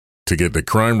To get the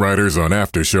Crime Writers on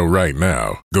After Show right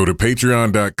now, go to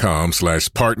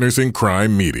patreon.com/Partners in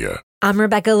Crime Media. I'm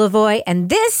Rebecca Lavoie, and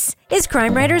this is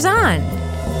Crime Writers On.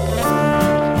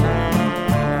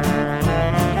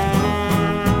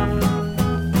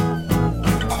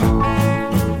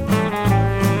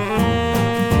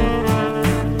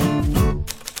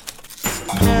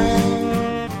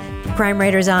 Crime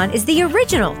Writers On is the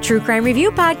original true crime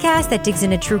review podcast that digs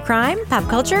into true crime, pop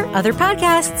culture, other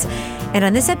podcasts. And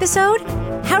on this episode,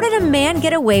 how did a man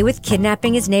get away with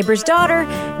kidnapping his neighbor's daughter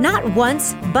not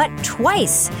once, but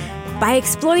twice, by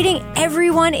exploiting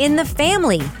everyone in the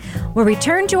family? We'll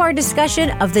return to our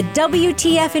discussion of the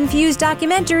WTF-infused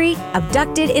documentary,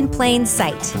 Abducted in Plain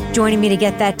Sight. Joining me to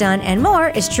get that done and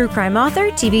more is true crime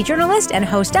author, TV journalist, and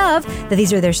host of the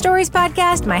These Are Their Stories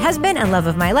podcast, my husband and love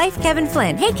of my life, Kevin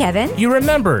Flynn. Hey, Kevin. You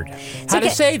remembered how to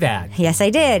say that. Yes, I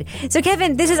did. So,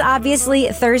 Kevin, this is obviously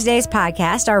Thursday's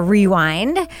podcast, our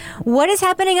rewind. What is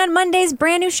happening on Monday's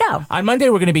brand new show? On Monday,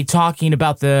 we're going to be talking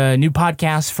about the new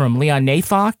podcast from Leon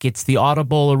Neyfakh. It's the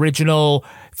Audible original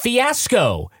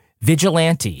Fiasco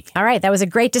Vigilante. All right, that was a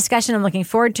great discussion. I'm looking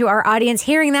forward to our audience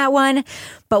hearing that one.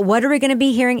 But what are we going to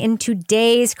be hearing in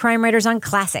today's Crime Writers On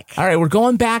Classic? All right, we're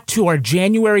going back to our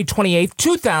January 28th,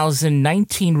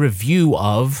 2019 review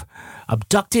of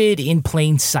Abducted in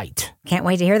Plain Sight. Can't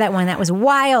wait to hear that one. That was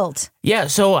wild. Yeah,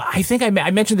 so I think I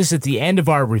mentioned this at the end of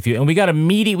our review, and we got a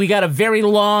very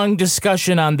long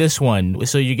discussion on this one.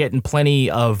 So you're getting plenty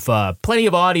of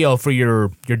audio for your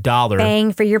dollar.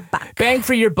 Bang for your buck. Bang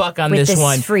for your buck on with this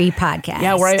one. Free podcast.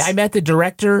 Yeah, where I met the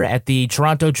director at the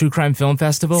Toronto True Crime Film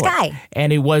Festival. Sky.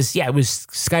 And it was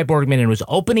Sky Borgman, and it was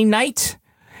opening night.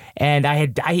 And I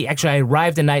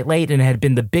arrived a night late, and it had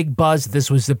been the big buzz. This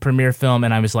was the premiere film,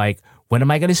 and I was like, when am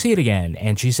I going to see it again?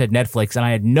 And she said Netflix, and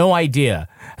I had no idea.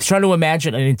 I was trying to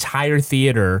imagine an entire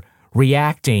theater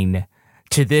reacting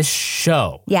to this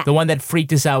show. Yeah. The one that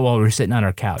freaked us out while we were sitting on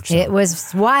our couch. So. It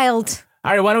was wild.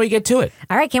 All right, why don't we get to it?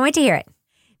 All right, can't wait to hear it.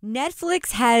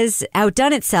 Netflix has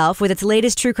outdone itself with its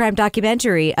latest true crime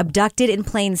documentary, Abducted in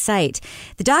Plain Sight.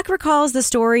 The doc recalls the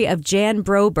story of Jan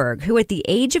Broberg, who at the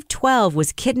age of 12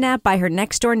 was kidnapped by her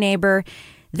next-door neighbor,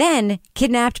 then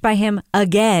kidnapped by him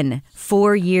again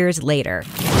 4 years later.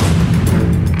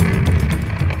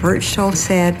 Berchtold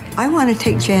said, I want to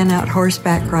take Jan out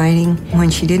horseback riding. When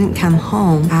she didn't come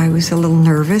home, I was a little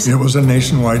nervous. It was a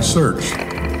nationwide search.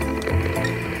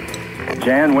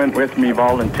 Jan went with me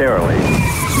voluntarily.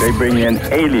 They bring in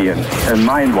aliens and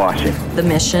mind washing. The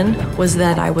mission was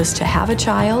that I was to have a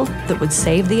child that would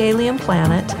save the alien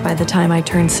planet by the time I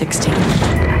turned 16.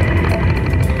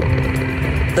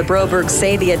 The Brobergs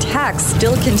say the attacks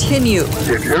still continue.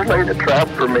 If you're laying a trap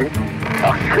for me,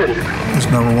 I'll kill you. His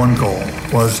number one goal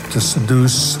was to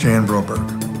seduce Jan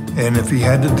Broberg. And if he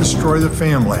had to destroy the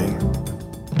family,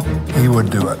 he would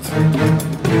do it.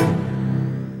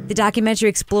 The documentary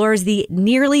explores the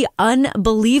nearly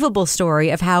unbelievable story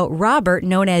of how Robert,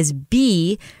 known as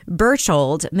B.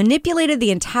 Berchtold, manipulated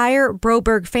the entire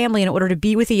Broberg family in order to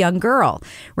be with a young girl.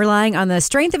 Relying on the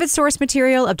strength of its source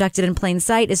material, Abducted in Plain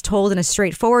Sight is told in a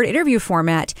straightforward interview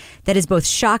format that is both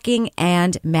shocking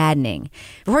and maddening.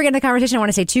 Before we get into the conversation, I want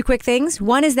to say two quick things.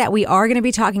 One is that we are going to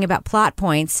be talking about plot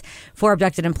points for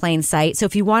Abducted in Plain Sight. So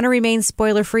if you want to remain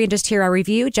spoiler-free and just hear our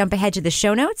review, jump ahead to the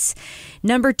show notes.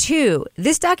 Number two,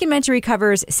 this documentary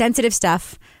covers sensitive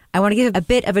stuff. I want to give a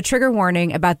bit of a trigger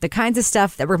warning about the kinds of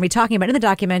stuff that we're going to be talking about in the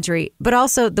documentary, but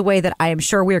also the way that I am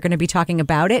sure we are going to be talking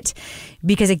about it,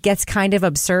 because it gets kind of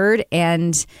absurd,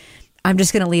 and I'm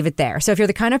just going to leave it there. So if you're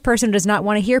the kind of person who does not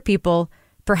want to hear people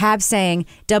perhaps saying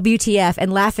WTF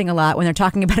and laughing a lot when they're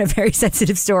talking about a very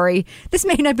sensitive story, this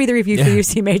may not be the review for you,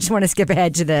 so you may just want to skip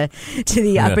ahead to the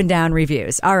up and down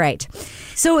reviews. All right.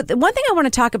 So the one thing I want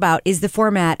to talk about is the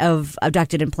format of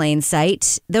Abducted in Plain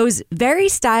Sight. Those very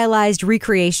stylized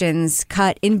recreations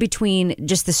cut in between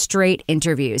just the straight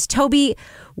interviews. Toby,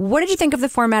 what did you think of the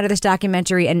format of this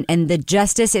documentary and the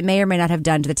justice it may or may not have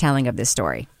done to the telling of this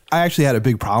story? I actually had a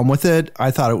big problem with it. I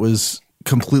thought it was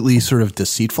completely sort of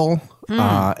deceitful.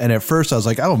 And at first I was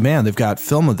like, oh man, they've got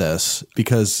film of this,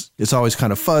 because it's always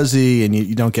kind of fuzzy and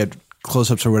you don't get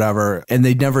close-ups or whatever. And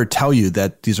they never tell you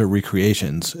that these are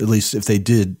recreations. At least if they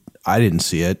did, I didn't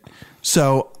see it.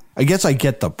 So I guess I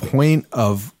get the point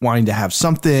of wanting to have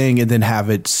something and then have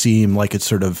it seem like it's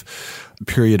sort of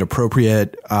period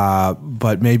appropriate,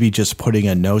 but maybe just putting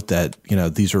a note that, you know,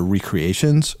 these are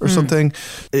recreations or something.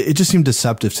 It just seemed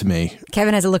deceptive to me.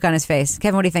 Kevin has a look on his face.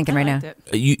 Kevin, what are you thinking right now?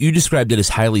 You described it as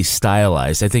highly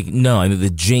stylized. I think, no, I mean,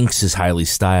 the Jinx is highly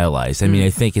stylized. I mean,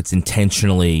 I think it's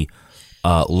intentionally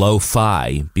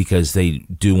lo-fi because they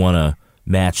do want to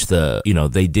match the, you know,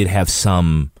 they did have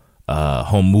some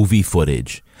home movie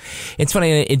footage. It's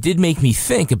funny, it did make me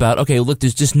think about, okay, look,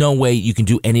 there's just no way you can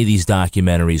do any of these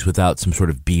documentaries without some sort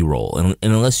of B-roll. And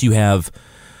unless you have,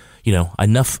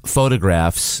 enough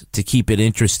photographs to keep it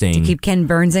interesting. To keep Ken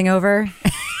Burnsing over?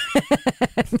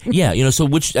 Yeah,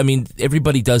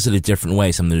 everybody does it a different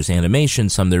way. Some there's animation,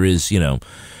 some there is,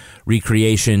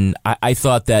 recreation. I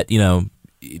thought that,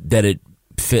 that it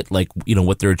fit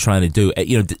what they're trying to do.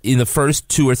 In the first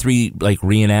 2 or 3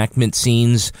 reenactment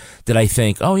scenes that I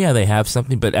think, oh yeah, they have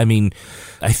something, but I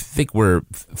think we're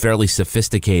fairly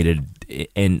sophisticated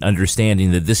in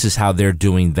understanding that this is how they're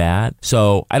doing that.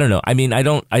 So I don't know.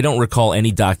 I don't recall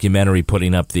any documentary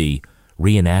putting up the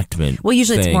reenactment. Well,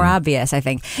 usually thing. It's more obvious, I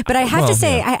think. But I have to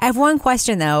say, yeah. I have one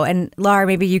question though, and Laura,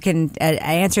 maybe you can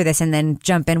answer this and then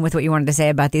jump in with what you wanted to say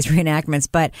about these reenactments.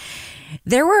 But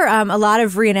there were a lot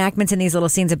of reenactments in these little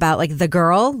scenes about the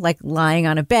girl lying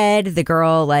on a bed, the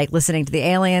girl listening to the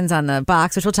aliens on the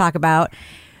box, which we'll talk about.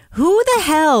 Who the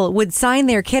hell would sign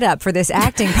their kid up for this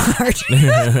acting part?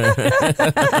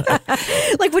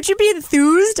 Would you be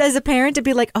enthused as a parent to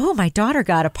be like, oh, my daughter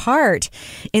got a part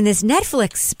in this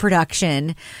Netflix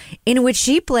production in which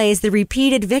she plays the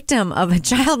repeated victim of a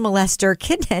child molester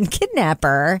and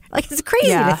kidnapper? It's crazy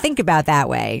to think about that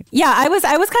way. Yeah, I was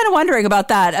kind of wondering about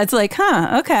that. It's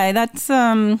okay, that's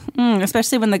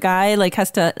especially when the guy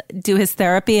has to do his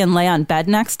therapy and lay on bed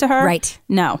next to her. Right.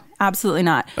 No. Absolutely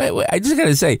not. I just got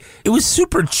to say, it was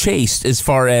super chaste as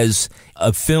far as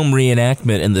a film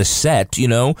reenactment and the set,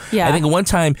 Yeah. I think at one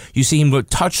time you see him go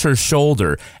touch her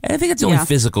shoulder, and I think it's the only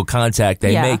physical contact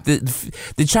they make.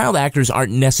 The child actors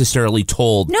aren't necessarily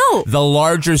told the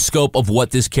larger scope of what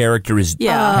this character is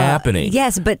happening.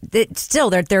 Yes, but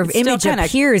still, their image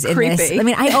appears in this.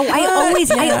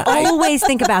 I always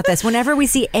think about this. Whenever we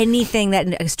see anything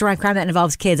a story of crime that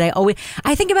involves kids, I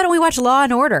think about it when we watch Law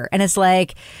and Order, and it's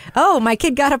like, oh, my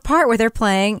kid got a part where they're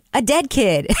playing a dead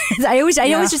kid. I always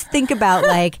just think about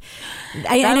I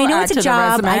know it's a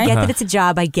job. I get that it's a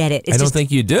job. I get it. I don't think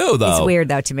you do, though. It's weird,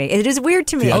 though, to me. It is weird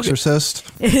to me. The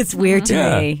Exorcist. It's weird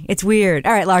to me. It's weird.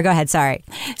 All right, Laura, go ahead. Sorry.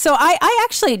 So I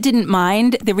actually didn't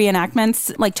mind the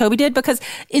reenactments like Toby did, because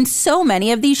in so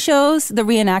many of these shows, the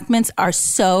reenactments are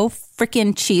so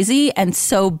freaking cheesy and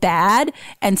so bad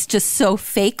and just so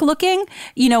fake looking.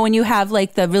 When you have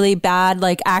the really bad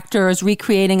actors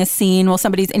recreating a scene while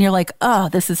somebody's, and you're like, oh,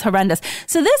 this is horrendous.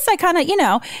 So this, I kind of,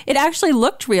 it actually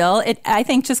looked real. It, I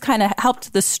think, just kind of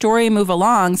helped the story move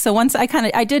along. So once I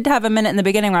did have a minute in the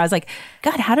beginning where I was like,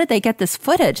 God, how did they get this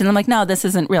footage? And I'm like, no, this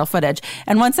isn't real footage.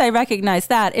 And once I recognized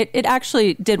that, it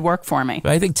actually did work for me.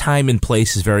 I think time and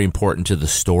place is very important to the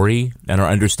story and our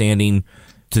understanding,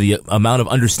 to the amount of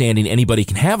understanding anybody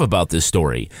can have about this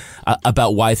story,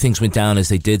 about why things went down as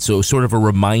they did. So it was sort of a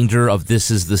reminder of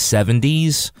this is the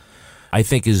 70s, I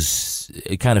think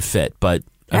it kind of fit. But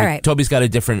all right. Toby's got a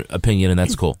different opinion, and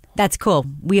that's cool. That's cool.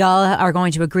 We all are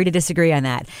going to agree to disagree on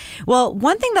that. Well,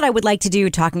 one thing that I would like to do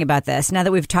talking about this, now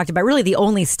that we've talked about really the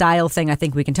only style thing I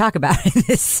think we can talk about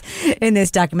in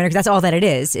this documentary, because that's all that it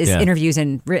is interviews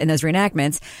and those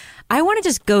reenactments, I want to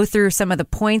just go through some of the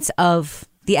points of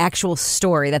the actual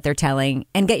story that they're telling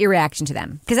and get your reaction to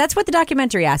them. Because that's what the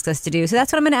documentary asks us to do. So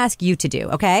that's what I'm going to ask you to do,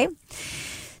 okay?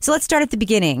 So let's start at the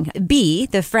beginning. B,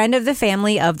 the friend of the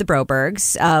family of the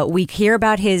Brobergs, we hear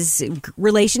about his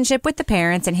relationship with the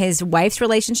parents and his wife's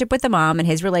relationship with the mom and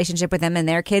his relationship with them and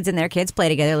their kids play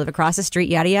together, live across the street,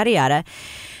 yada, yada, yada.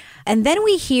 And then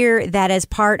we hear that as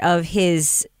part of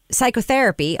his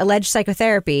alleged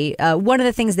psychotherapy, one of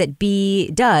the things that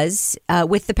B does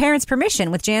with the parents'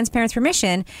 permission, with Jan's parents'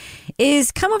 permission,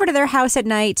 is come over to their house at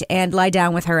night and lie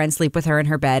down with her and sleep with her in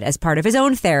her bed as part of his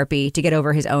own therapy to get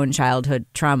over his own childhood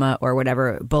trauma or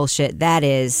whatever bullshit that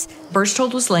is.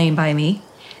 Berchtold was laying by me,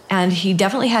 and he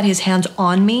definitely had his hands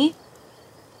on me.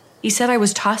 He said I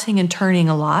was tossing and turning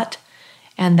a lot,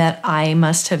 and that I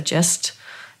must have just,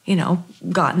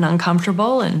 gotten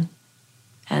uncomfortable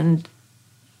and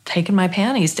taken my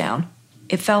panties down.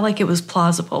 It felt like it was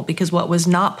plausible, because what was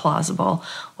not plausible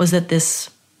was that this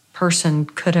person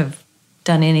could have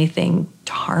done anything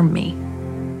to harm me.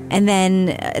 And then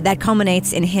that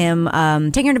culminates in him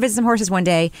taking her to visit some horses one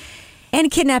day and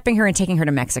kidnapping her and taking her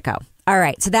to Mexico. All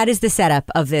right, so that is the setup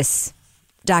of this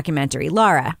documentary.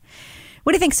 Laura,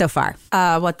 what do you think so far?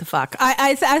 What the fuck?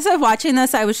 As I was watching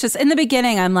this, I was just, in the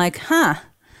beginning, I'm like,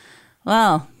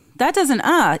 well, that doesn't,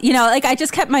 I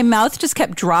just kept, my mouth just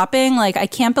kept dropping. I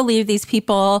can't believe these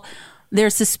people,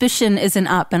 their suspicion isn't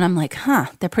up. And I'm like,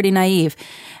 they're pretty naive.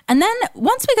 And then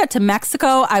once we got to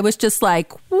Mexico, I was just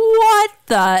like, what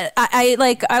the,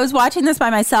 I was watching this by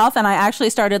myself, and I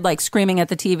actually started screaming at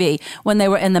the TV when they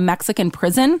were in the Mexican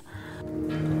prison.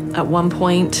 At one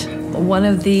point, one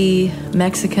of the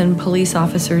Mexican police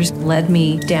officers led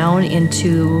me down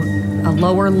into a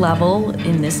lower level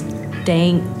in this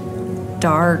dank,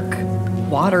 dark,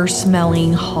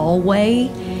 water-smelling hallway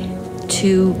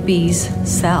to B's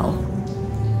cell.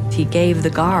 He gave the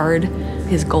guard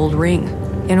his gold ring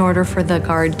in order for the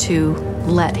guard to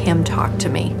let him talk to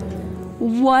me.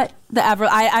 What the ever?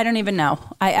 I don't even know.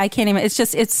 I can't even. It's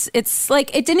just, it's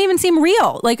like, it didn't even seem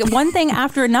real. Like one thing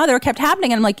after another kept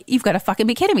happening. And I'm like, you've got to fucking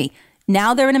be kidding me.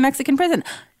 Now they're in a Mexican prison.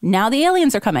 Now the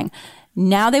aliens are coming.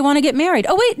 Now they want to get married.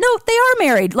 Oh, wait, no, they are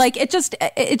married. Like it just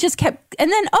kept. And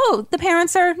then, oh, the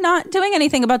parents are not doing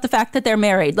anything about the fact that they're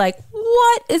married. Like,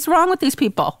 what is wrong with these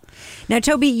people? Now,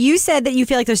 Toby, you said that you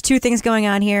feel like there's two things going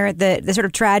on here. The sort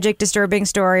of tragic, disturbing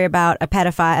story about a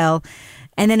pedophile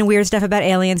and then weird stuff about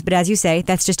aliens. But as you say,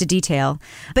 that's just a detail.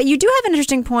 But you do have an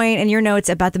interesting point in your notes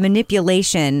about the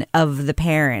manipulation of the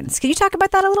parents. Can you talk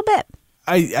about that a little bit?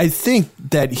 I think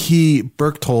that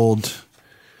Berchtold,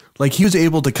 like he was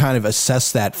able to kind of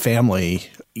assess that family,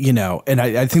 you know, and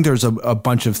I think there's a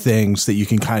bunch of things that you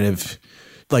can kind of,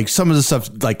 like some of the stuff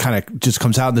like kind of just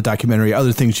comes out in the documentary,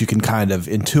 other things you can kind of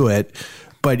intuit,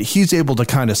 but he's able to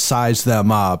kind of size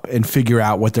them up and figure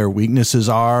out what their weaknesses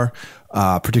are,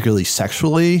 particularly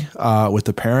sexually with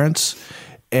the parents,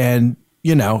 and,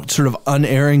 you know, sort of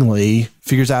unerringly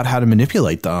figures out how to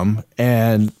manipulate them.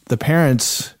 And the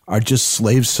parents are just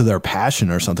slaves to their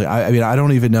passion or something. I mean, I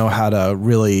don't even know how to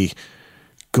really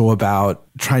go about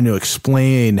trying to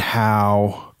explain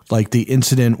how, like the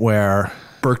incident where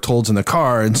Berchtold's in the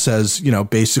car and says, you know,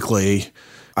 basically,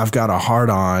 I've got a hard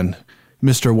on,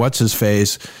 Mr.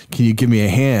 What's-his-face, can you give me a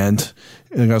hand?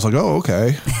 And the guy's like, oh,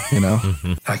 okay, you know.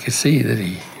 I could see that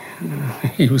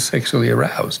he was sexually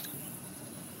aroused.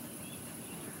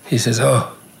 He says,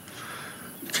 oh,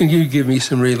 can you give me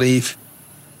some relief?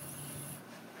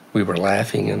 We were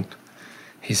laughing, and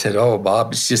he said, oh,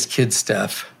 Bob, it's just kid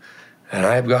stuff, and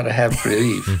I've got to have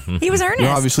relief. He was earnest. You're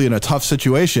obviously in a tough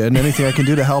situation. Anything I can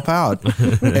do to help out.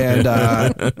 And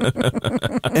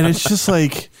it's just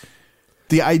like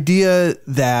the idea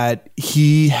that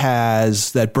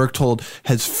that Berchtold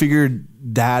has figured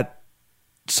that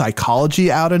psychology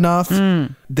out enough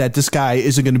that this guy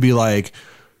isn't going to be like,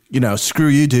 you know, screw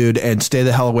you, dude, and stay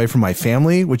the hell away from my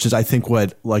family, which is, I think,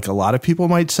 what like a lot of people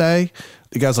might say.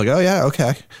 The guy's like, oh, yeah,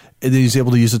 okay. And then he's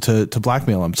able to use it to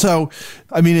blackmail him. So,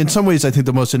 I mean, in some ways, I think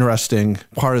the most interesting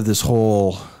part of this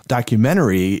whole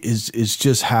documentary is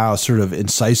just how sort of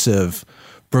incisive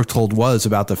Berchtold was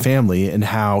about the family and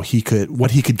how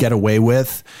what he could get away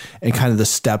with and kind of the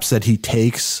steps that he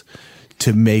takes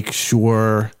to make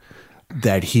sure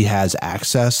that he has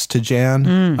access to Jan.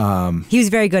 He was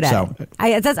very good at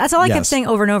it. That's all I kept saying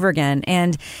over and over again.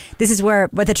 And this is where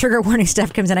the trigger warning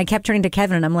stuff comes in. I kept turning to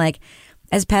Kevin and I'm like,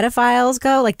 as pedophiles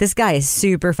go, like this guy is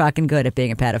super fucking good at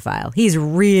being a pedophile. He's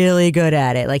really good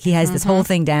at it. Like he has this whole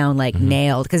thing down, like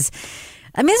nailed. Because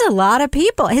I mean, there's a lot of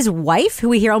people. His wife, who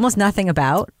we hear almost nothing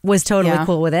about, was totally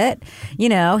cool with it. You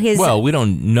know, Well, we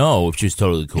don't know if she's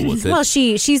totally cool with it. Well,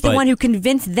 she's the one who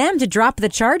convinced them to drop the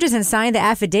charges and sign the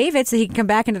affidavit so he can come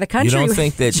back into the country. You don't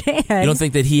think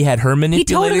that he had her manipulated?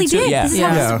 He totally did.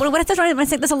 Yeah. What I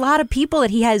say, there's a lot of people that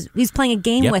he's playing a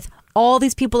game with. All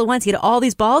these people at once. He had all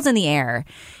these balls in the air.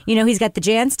 You know, he's got the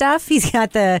Jan stuff. He's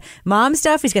got the mom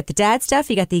stuff. He's got the dad stuff.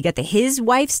 He got the his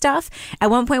wife stuff. At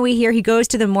one point we hear he goes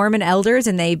to the Mormon elders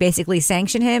and they basically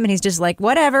sanction him and he's just like,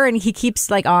 whatever. And he keeps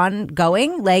like on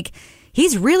going. Like,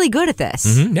 he's really good at this.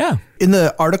 Mm-hmm, yeah. In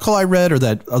the article I read or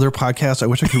that other podcast, I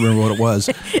wish I could remember what it was.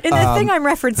 In the thing I'm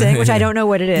referencing, which I don't know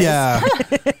what it is. Yeah.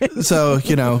 So,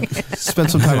 you know,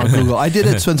 spend some time on Google. I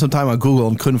did spend some time on Google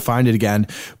and couldn't find it again.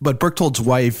 But Berchtold's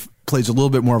wife plays a little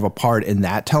bit more of a part in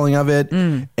that telling of it.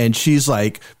 And she's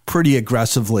like pretty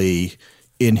aggressively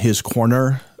in his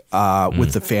corner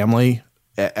with the family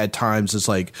at times. It's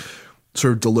like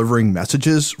sort of delivering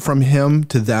messages from him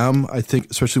to them, I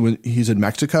think, especially when he's in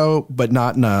Mexico, but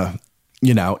not in a,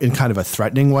 you know, in kind of a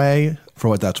threatening way, for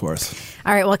what that's worth.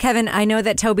 All right. Well, Kevin, I know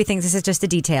that Toby thinks this is just a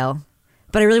detail,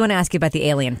 but I really want to ask you about the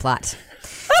alien plot.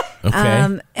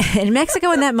 Okay. In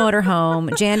Mexico, in that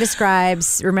motorhome, Jan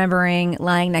describes remembering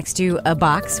lying next to a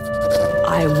box.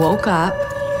 I woke up.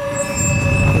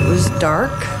 It was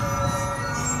dark.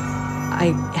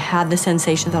 I had the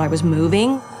sensation that I was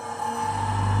moving,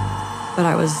 but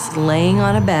I was laying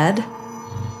on a bed.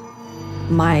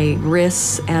 My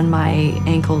wrists and my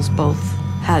ankles both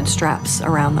had straps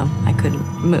around them. I couldn't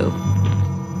move.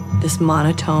 This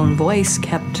monotone voice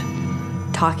kept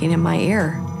talking in my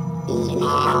ear. It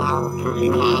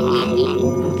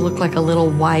looked like a little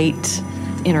white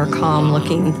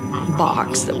intercom-looking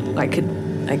box that I could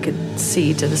I could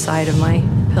see to the side of my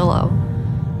pillow.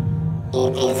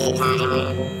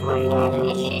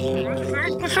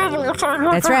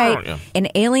 That's right. An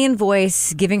alien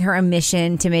voice giving her a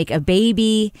mission to make a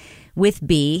baby with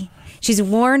B. She's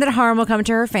warned that harm will come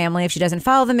to her family if she doesn't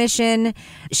follow the mission.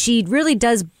 She really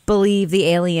does believe the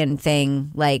alien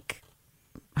thing, like,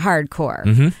 hardcore.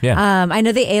 Mm-hmm, yeah. I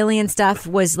know the alien stuff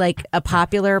was like a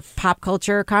popular pop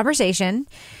culture conversation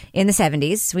in the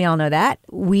 70s. We all know that.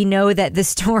 We know that the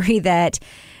story that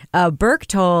Burke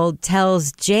told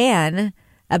tells Jan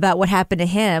about what happened to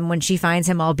him when she finds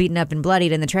him all beaten up and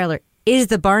bloodied in the trailer is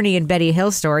the Barney and Betty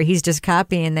Hill story. He's just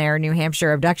copying their New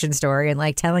Hampshire abduction story and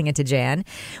like telling it to Jan.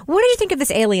 What did you think of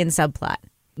this alien subplot?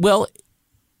 Well,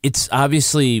 it's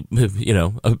obviously,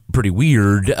 pretty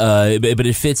weird, but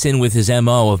it fits in with his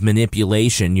MO of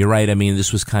manipulation. You're right. I mean,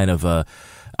 this was kind of a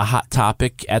hot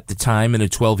topic at the time, and a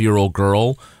 12-year-old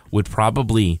girl would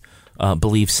probably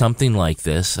believe something like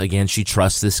this. Again, she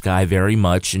trusts this guy very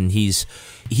much, and he's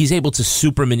able to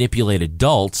super manipulate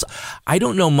adults. I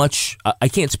don't know much. I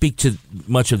can't speak to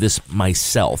much of this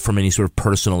myself from any sort of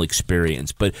personal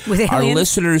experience, but our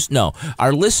listeners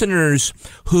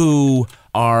who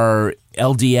are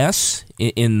LDS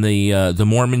in the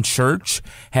Mormon Church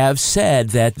have said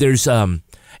that there's a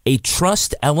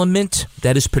trust element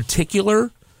that is particular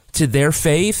to their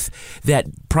faith that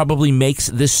probably makes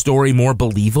this story more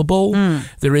believable.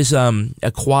 There is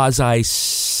a quasi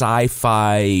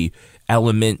sci-fi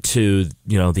element to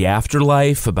the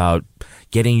afterlife, about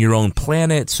getting your own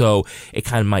planet, so it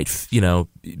kind of might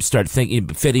start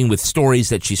fitting with stories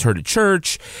that she's heard at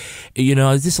church.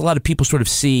 Just a lot of people sort of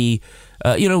see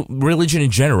religion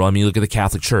in general. I mean, look at the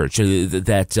Catholic Church,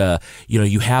 that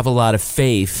you have a lot of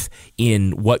faith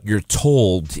in what you're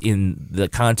told in the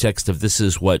context of this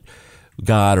is what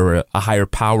God or a higher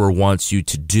power wants you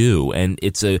to do, and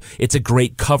it's a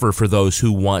great cover for those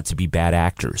who want to be bad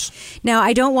actors. Now,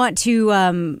 I don't want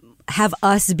to have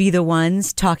us be the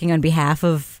ones talking on behalf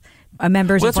of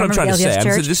members of the LDS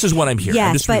Church. This is what I'm hearing. Yes,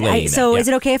 I'm just but relaying so that. is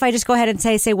it okay if I just go ahead and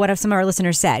say what some of our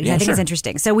listeners said? Yeah, I think sure. it's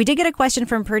interesting. So we did get a question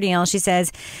from Purdiel. She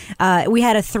says, we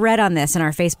had a thread on this in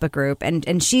our Facebook group,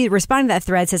 and she responded to that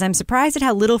thread, says, I'm surprised at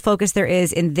how little focus there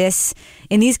is in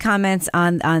these comments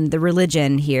on the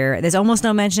religion here. There's almost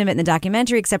no mention of it in the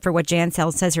documentary except for what Jan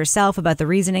says herself about the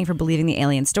reasoning for believing the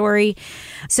alien story.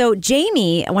 So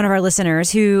Jamie, one of our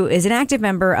listeners, who is an active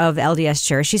member of the LDS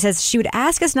Church, she says she would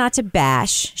ask us not to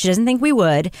bash. She doesn't think we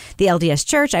would. The LDS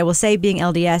Church, I will say, being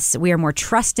LDS, we are more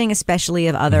trusting, especially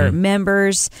of other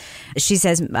members. She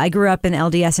says, I grew up in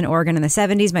LDS in Oregon in the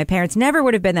 70s. My parents never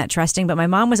would have been that trusting, but my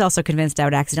mom was also convinced I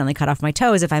would accidentally cut off my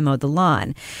toes if I mowed the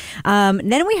lawn.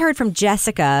 Then we heard from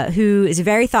Jessica, who is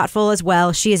very thoughtful as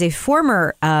well. She is a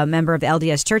former member of the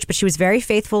LDS Church, but she was very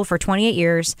faithful for 28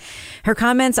 years. Her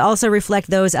comments also reflect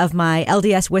those of my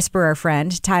LDS whisperer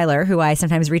friend, Tyler, who I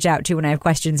sometimes reach out to when I have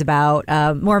questions about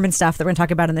Mormon stuff that we're going to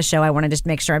talk about in the show. I want to just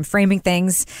make sure I'm framing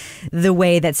things the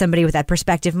way that somebody with that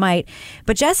perspective might.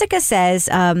 But Jessica says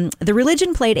the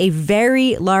religion played a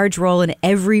very large role in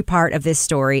every part of this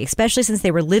story, especially since they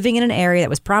were living in an area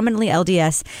that was prominently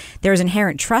LDS. There is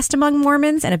inherent trust among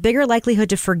Mormons and a bigger likelihood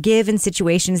to forgive in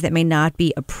situations that may not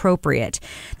be appropriate.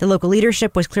 The local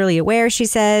leadership was clearly aware, she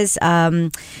says.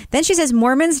 Then she says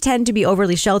Mormons tend to be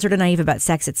overly sheltered and naive about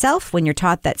sex itself. When you're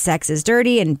taught that sex is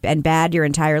dirty and bad your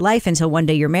entire life until one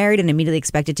day you're married and immediately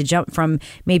expected to jump from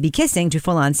maybe kissing to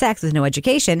full-on sex with no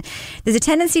education, there's a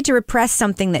tendency to repress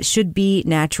something that should be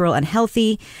natural and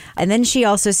healthy. And then she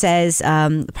also says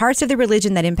parts of the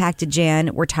religion that impacted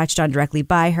Jan were touched on directly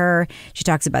by her. She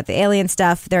talks about the alien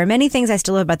stuff. There are many things I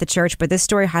still love about the church, but this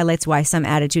story highlights why some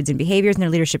attitudes and behaviors in their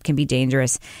leadership can be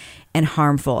dangerous and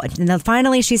harmful. And then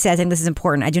finally, she says, and this is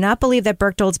important, I do not believe that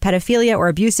Berchtold's pedophilia or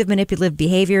abusive manipulative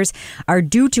behaviors are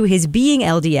due to his being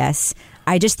LDS.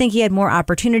 I just think he had more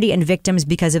opportunity and victims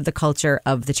because of the culture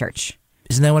of the church.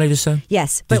 Isn't that what I just said?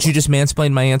 Yes. Did you just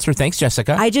mansplain my answer? Thanks,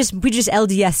 Jessica. We just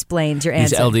LDS-splained your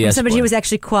answer. From somebody who was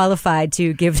actually qualified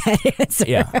to give that answer.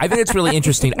 Yeah, I think it's really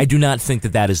interesting. I do not think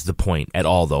that is the point at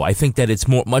all, though. I think that it's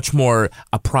much more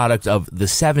a product of the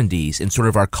 70s and sort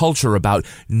of our culture about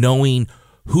knowing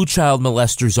who child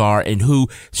molesters are and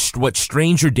what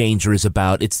stranger danger is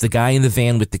about. It's the guy in the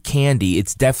van with the candy.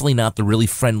 It's definitely not the really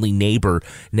friendly neighbor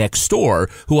next door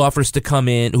who offers to come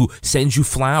in, who sends you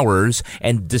flowers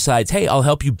and decides, hey, I'll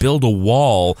help you build a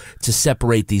wall to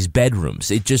separate these bedrooms.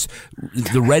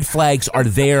 The red flags are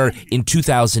there in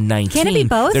 2019. Can it be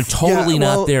both? They're totally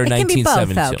not there in 1972. It can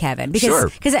be both, though, Kevin.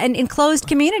 Because in closed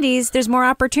communities, there's more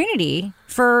opportunity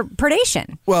for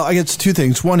predation. Well, I guess two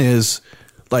things. One is,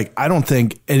 I don't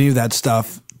think any of that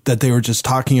stuff that they were just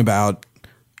talking about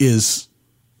is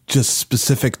just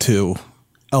specific to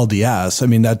LDS. I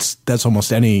mean, that's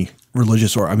almost any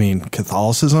religious, or I mean,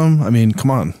 Catholicism. I mean, come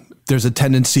on. There's a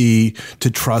tendency to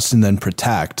trust and then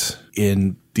protect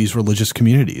in these religious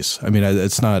communities. I mean,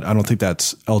 it's not, I don't think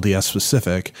that's LDS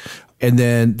specific. And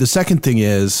then the second thing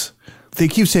is, they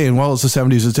keep saying, well, it's the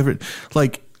 70s, it's different.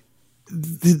 Like,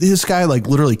 this guy like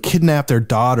literally kidnapped their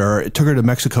daughter, took her to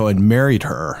Mexico and married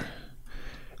her,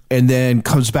 and then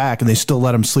comes back and they still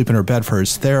let him sleep in her bed for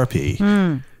his therapy.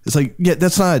 It's like, yeah,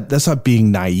 that's not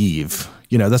being naive.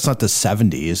 You know, that's not the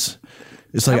 70s.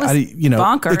 It's like,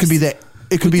 bonkers.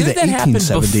 It could be the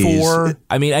 1870s. Before?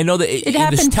 I mean, I know that it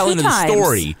happened telling of the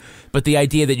story, but the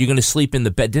idea that you're going to sleep in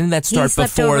the bed, didn't that start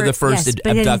before the first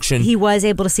abduction? He was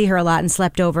able to see her a lot and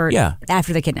slept over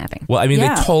after the kidnapping. Well, I mean,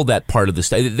 they told that part of the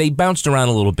story. They bounced around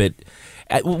a little bit.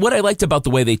 What I liked about the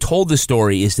way they told the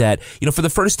story is that, you know, for the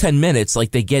first 10 minutes,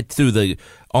 like they get through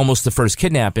almost the first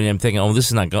kidnapping, and I'm thinking, oh,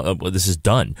 this is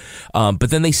done. But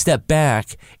then they step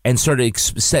back and sort of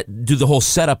do the whole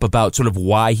setup about sort of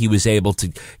why he was able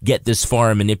to get this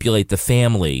far and manipulate the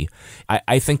family.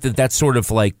 I think that's sort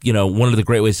of like, you know, one of the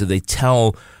great ways that they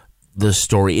tell the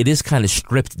story. It is kind of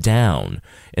stripped down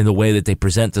in the way that they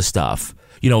present the stuff.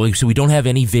 You know, so we don't have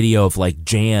any video of like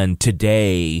Jan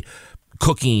today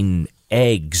cooking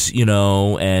eggs, you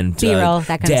know, and B-roll,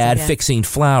 that kind dad of stuff, fixing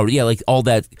flour. Yeah, like all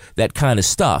that kind of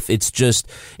stuff. It's just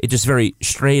very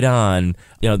straight on.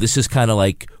 You know, this is kind of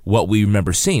like what we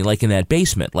remember seeing, like in that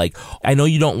basement. Like, I know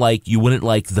you wouldn't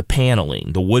like the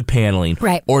paneling, the wood paneling,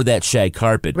 right, or that shag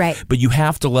carpet, right, but you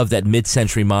have to love that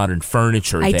mid-century modern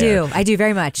furniture. I do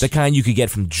very much. The kind you could get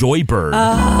from Joybird.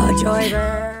 Oh,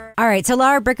 Joybird. All right, so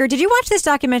Laura Bricker, did you watch this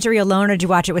documentary alone, or did you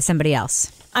watch it with somebody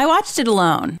else? I watched it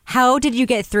alone. How did you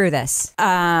get through this?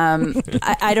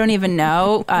 I don't even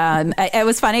know. It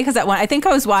was funny because I think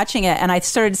I was watching it and I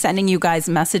started sending you guys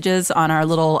messages on our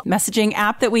little messaging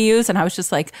app that we use, and I was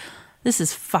just like, this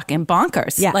is fucking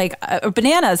bonkers. Yeah. Like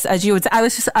bananas, as you would say. I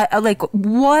was just like,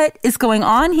 what is going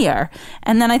on here?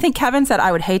 And then I think Kevin said,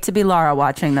 I would hate to be Laura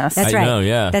watching this. That's right. I know,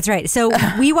 yeah. That's right. So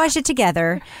we watched it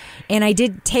together, and I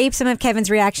did tape some of Kevin's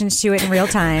reactions to it in real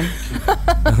time.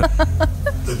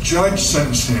 The judge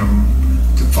sentenced him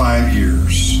to 5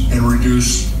 years and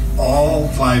reduced all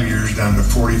 5 years down to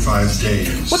 45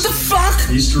 days. What the fuck?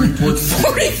 He's to report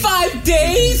 45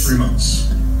 days? 3 months.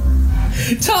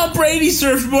 Tom Brady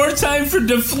served more time for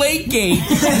Deflategate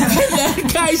than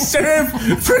that guy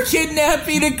served for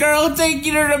kidnapping a girl and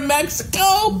taking her to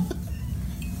Mexico.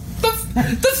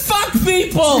 The fuck,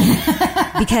 people!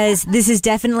 Because this is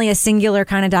definitely a singular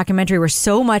kind of documentary where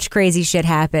so much crazy shit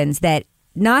happens that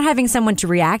not having someone to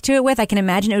react to it with, I can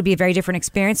imagine it would be a very different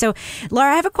experience. So,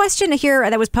 Laura, I have a question here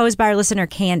that was posed by our listener,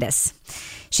 Candace.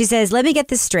 She says, let me get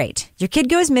this straight. Your kid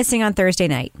goes missing on Thursday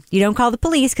night. You don't call the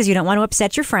police because you don't want to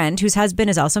upset your friend whose husband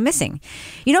is also missing.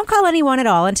 You don't call anyone at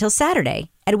all until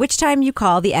Saturday, at which time you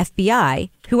call the FBI,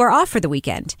 who are off for the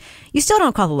weekend. You still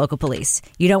don't call the local police.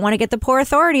 You don't want to get the poor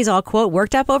authorities all, quote,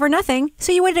 worked up over nothing,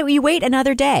 so you wait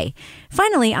another day.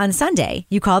 Finally, on Sunday,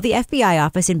 you call the FBI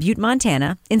office in Butte,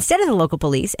 Montana, instead of the local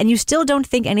police, and you still don't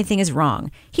think anything is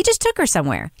wrong. He just took her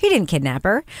somewhere. He didn't kidnap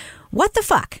her. What the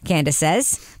fuck, Candace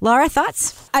says. Laura,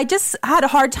 thoughts? I just had a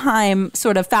hard time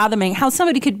sort of fathoming how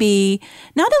somebody could be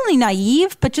not only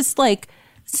naive, but just like,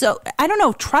 so I don't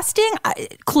know, trusting,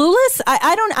 clueless.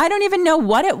 I don't even know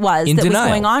what it was was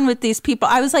going on with these people.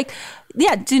 I was like,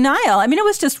 yeah, denial. I mean, it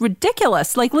was just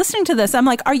ridiculous. Like listening to this, I'm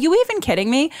like, are you even kidding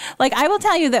me? Like, I will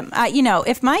tell you that,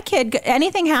 if my kid,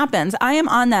 anything happens, I am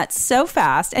on that so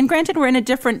fast. And granted, we're in a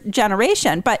different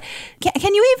generation, but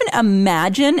can you even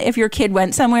imagine if your kid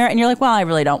went somewhere and you're like, well, I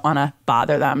really don't want to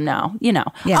bother them. No, Yeah.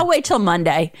 I'll wait till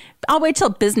Monday. I'll wait till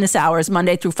business hours,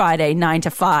 Monday through Friday, 9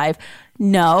 to 5.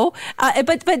 No,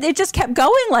 but it just kept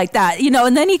going like that,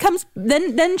 and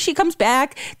then then she comes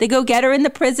back. They go get her in the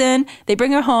prison. They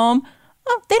bring her home.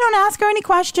 Oh, they don't ask her any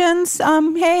questions.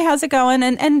 Hey, how's it going?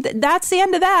 And that's the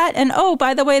end of that. And oh,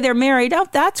 by the way, they're married. Oh,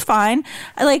 that's fine.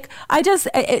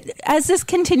 As this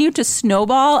continued to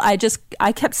snowball, I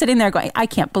kept sitting there going, I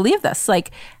can't believe this.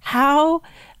 Like how,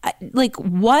 like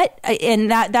what? And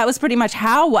that was pretty much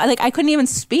how, like I couldn't even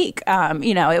speak.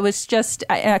 It was just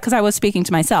because I was speaking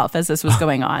to myself as this was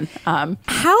going on.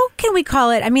 How can we call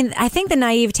it? I mean, I think the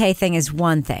naivete thing is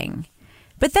one thing,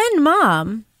 but then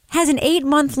mom has an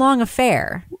 8-month-long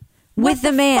affair with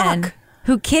the man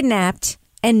who kidnapped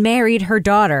and married her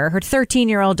daughter, her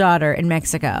 13-year-old daughter in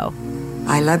Mexico.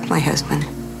 I loved my husband,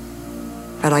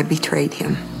 but I betrayed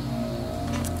him.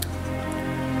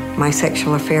 My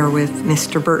sexual affair with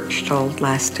Mr. Berchtold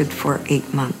lasted for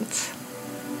 8 months.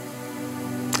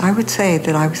 I would say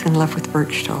that I was in love with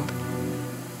Berchtold.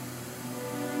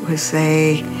 It was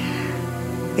a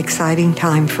exciting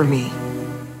time for me.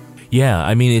 Yeah,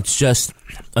 I mean, it's just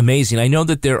amazing. I know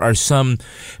that there are some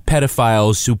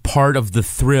pedophiles who part of the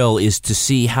thrill is to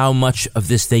see how much of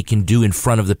this they can do in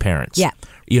front of the parents. Yeah.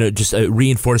 Just a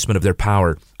reinforcement of their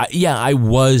power. I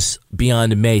was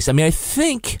beyond amazed. I mean, I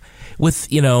think with,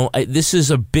 this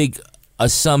is a big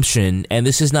assumption, and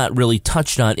this is not really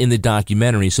touched on in the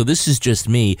documentary, so this is just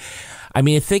me. I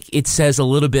mean, I think it says a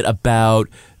little bit about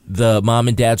the mom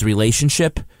and dad's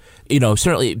relationship.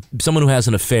 Certainly someone who has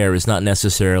an affair is not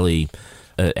necessarily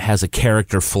has a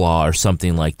character flaw or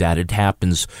something like that. It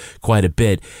happens quite a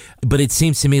bit. But it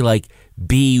seems to me like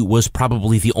B was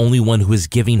probably the only one who was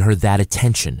giving her that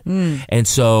attention. And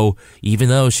so even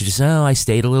though she just, I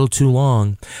stayed a little too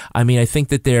long. I mean, I think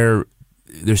that there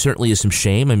certainly is some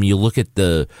shame. I mean, you look at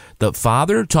the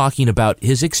father talking about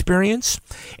his experience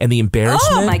and the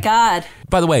embarrassment. Oh, my God.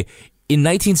 By the way, in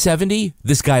 1970,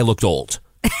 this guy looked old.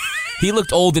 He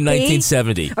looked old in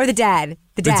 1970. Or the dad.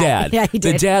 The dad. Yeah, he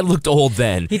did. The dad looked old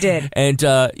then. He did. And,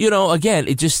 again,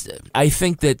 I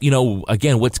think that,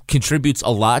 again, what contributes a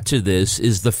lot to this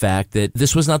is the fact that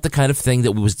this was not the kind of thing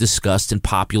that was discussed in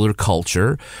popular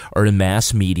culture or in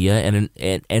mass media.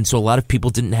 And so a lot of people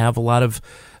didn't have a lot of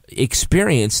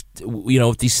experienced,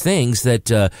 these things that,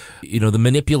 the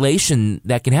manipulation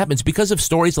that can happen. It's because of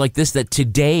stories like this that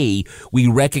today we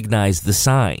recognize the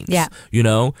signs. Yeah.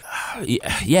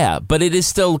 Yeah, but it is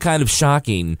still kind of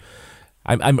shocking.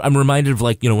 I'm reminded of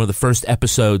one of the first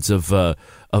episodes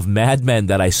of Mad Men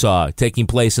that I saw taking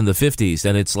place in the 50s,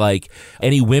 and it's like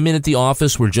any women at the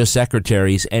office were just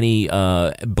secretaries, any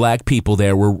black people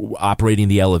there were operating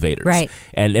the elevators, right?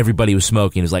 And everybody was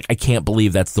smoking. It's like, I can't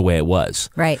believe that's the way it was.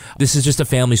 Right. This is just a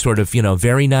family sort of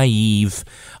very naive,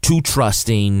 too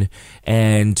trusting,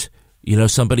 and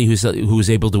somebody who was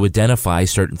able to identify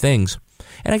certain things.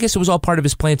 And I guess it was all part of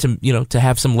his plan to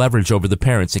have some leverage over the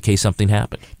parents in case something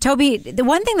happened. Toby, the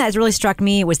one thing that has really struck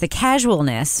me was the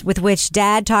casualness with which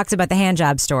Dad talks about the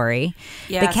handjob story.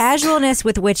 Yes. The casualness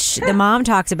with which the mom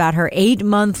talks about her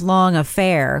 8-month-long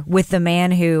affair with the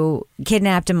man who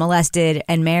kidnapped and molested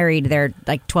and married their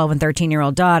 12 and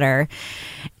 13-year-old daughter.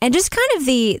 And just kind of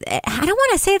I don't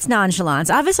want to say it's nonchalance.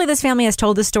 Obviously, this family has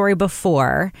told this story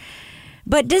before.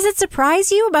 But does it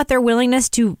surprise you about their willingness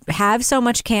to have so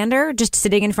much candor just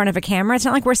sitting in front of a camera? It's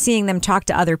not like we're seeing them talk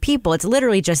to other people. It's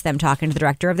literally just them talking to the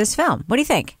director of this film. What do you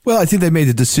think? Well, I think they made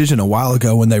a decision a while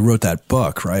ago when they wrote that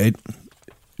book, right?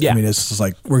 Yeah. I mean, it's just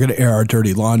like, we're going to air our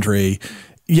dirty laundry.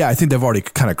 Yeah, I think they've already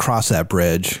kind of crossed that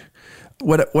bridge.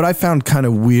 What I found kind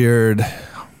of weird,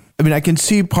 I mean, I can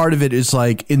see part of it is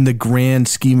like in the grand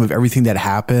scheme of everything that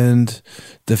happened,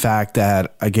 the fact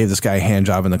that I gave this guy a hand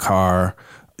job in the car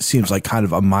seems like kind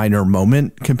of a minor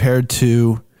moment compared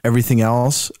to everything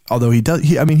else. Although he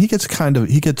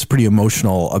gets pretty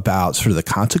emotional about sort of the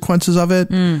consequences of it.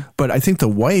 But I think the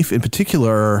wife in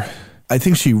particular, I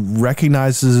think she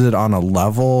recognizes it on a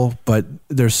level, but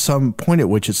there's some point at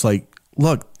which it's like,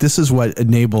 look, this is what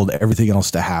enabled everything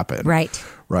else to happen. Right.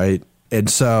 Right. And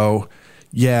so,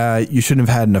 yeah, you shouldn't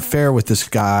have had an affair with this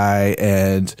guy.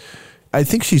 And I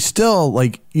think she's still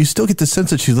you still get the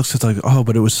sense that she looks at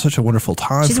but it was such a wonderful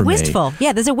time for me. She's wistful.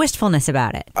 Yeah, there's a wistfulness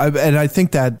about it. And I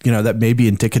think that, that may be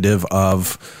indicative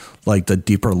of the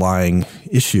deeper lying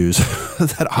issues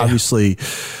that obviously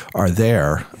are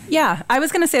there. Yeah, I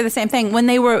was going to say the same thing. When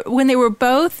they were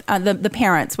both the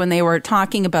parents, when they were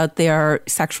talking about their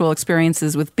sexual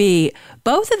experiences with B,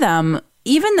 both of them,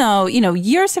 even though,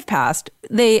 years have passed,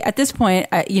 they, at this point,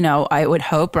 I would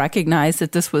hope, recognize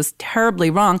that this was terribly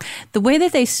wrong. The way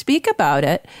that they speak about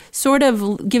it sort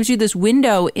of gives you this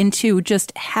window into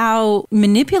just how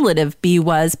manipulative B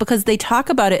was, because they talk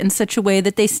about it in such a way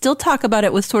that they still talk about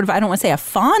it with sort of, I don't want to say a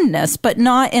fondness, but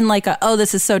not in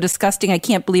this is so disgusting, I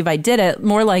can't believe I did it.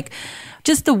 More like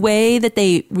just the way that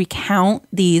they recount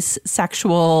these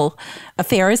sexual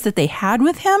affairs that they had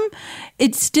with him,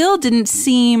 it still didn't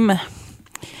seem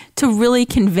to really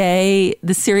convey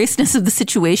the seriousness of the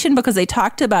situation, because they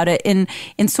talked about it in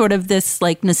sort of this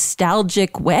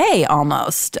nostalgic way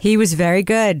almost. He was very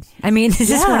good. I mean,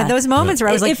 this is one of those moments where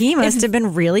I was he must have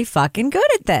been really fucking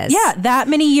good at this. Yeah, that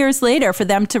many years later, for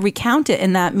them to recount it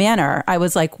in that manner, I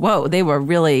was like, whoa, they were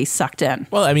really sucked in.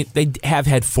 Well, I mean, they have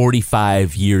had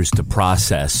 45 years to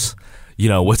process,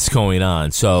 what's going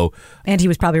on. So, and he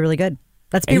was probably really good.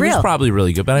 Let's be real. He was probably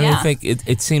really good, but I don't think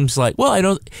it seems like. Well,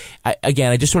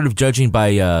 I just sort of judging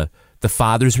by the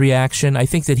father's reaction. I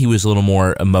think that he was a little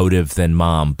more emotive than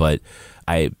mom, but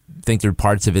I think there are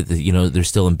parts of it that they're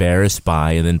still embarrassed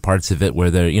by, and then parts of it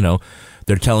where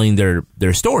they're telling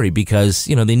their story because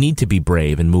they need to be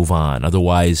brave and move on.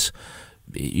 Otherwise,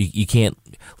 you can't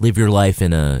live your life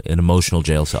in an emotional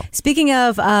jail cell. Speaking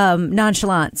of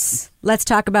nonchalance, let's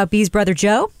talk about B's brother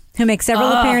Joe, who makes several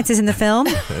appearances in the film.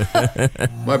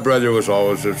 My brother was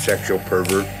always a sexual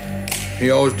pervert. He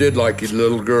always did like his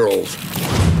little girls.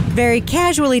 Very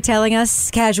casually telling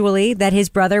us, that his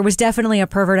brother was definitely a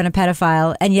pervert and a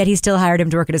pedophile, and yet he still hired him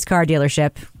to work at his car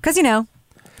dealership. Because,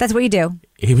 that's what you do.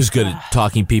 He was good at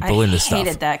talking people into stuff. I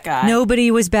hated that guy. Nobody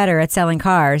was better at selling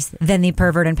cars than the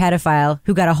pervert and pedophile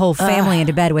who got a whole family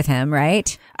into bed with him,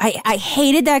 right? I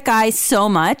hated that guy so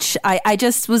much. I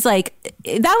just was like,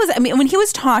 when he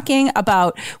was talking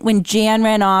about when Jan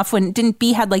ran off, when didn't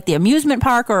B had like the amusement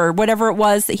park or whatever it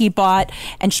was that he bought,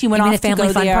 and she went off to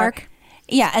go there. Park?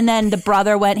 Yeah, and then the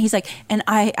brother went. He's like, and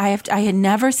I had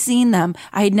never seen them.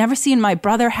 I had never seen my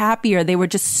brother happier. They were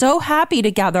just so happy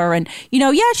together. And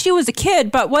she was a kid,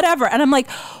 but whatever. And I'm like,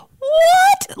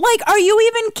 what? Like, are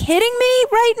you even kidding me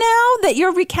right now that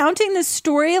you're recounting this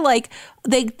story? Like,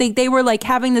 they were like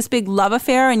having this big love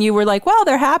affair, and you were like, well,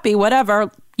 they're happy,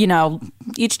 whatever.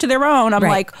 Each to their own. I'm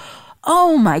like,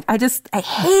 oh my! I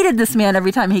hated this man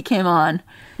every time he came on.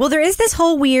 Well, there is this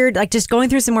whole weird, just going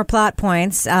through some more plot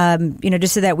points,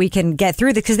 just so that we can get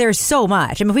through this, because there's so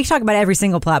much. I mean, if we talk about every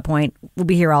single plot point, we'll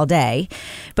be here all day.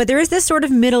 But there is this sort of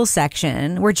middle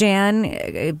section where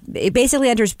Jan basically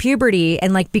enters puberty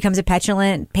and becomes a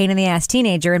petulant, pain-in-the-ass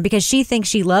teenager. And because she thinks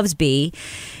she loves B,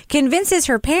 convinces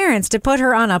her parents to put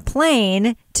her on a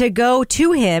plane to go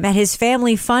to him at his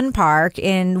family fun park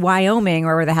in Wyoming,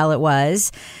 or where the hell it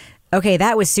was. Okay,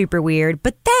 that was super weird.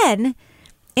 But then,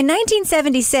 in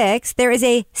 1976, there is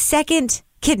a second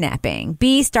kidnapping.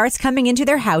 B starts coming into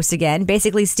their house again,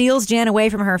 basically steals Jan away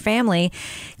from her family,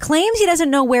 claims he doesn't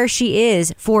know where she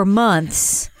is for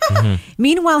months.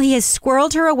 Meanwhile, he has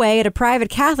squirreled her away at a private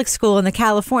Catholic school in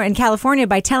California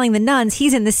by telling the nuns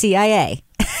he's in the CIA.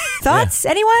 Thoughts,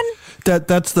 anyone?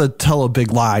 That's the tell a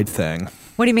big lie thing.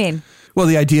 What do you mean? Well,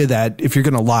 the idea that if you're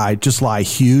going to lie, just lie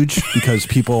huge, because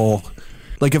people...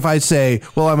 Like if I say,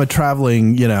 well, I'm a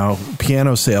traveling,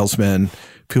 piano salesman,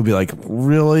 people be like,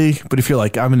 really? But if you're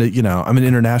like, I'm an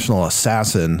international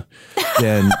assassin,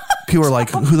 then people are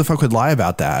like, who the fuck would lie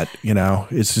about that?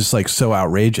 It's just so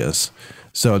outrageous.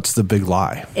 So it's the big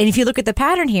lie. And if you look at the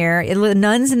pattern here,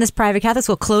 nuns in this private Catholic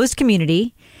school, closed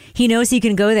community. He knows he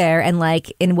can go there and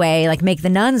make the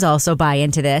nuns also buy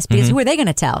into this, because who are they going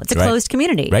to tell? It's a closed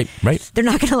community. Right. They're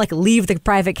not going to leave the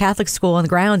private Catholic school on the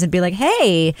grounds and be like,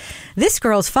 hey, this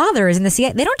girl's father is in the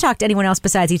CIA. They don't talk to anyone else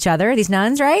besides each other, these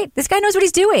nuns, right? This guy knows what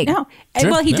he's doing. No.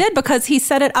 Sure. Well, he did, because he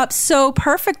set it up so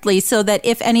perfectly so that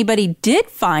if anybody did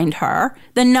find her,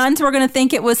 the nuns were going to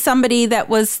think it was somebody that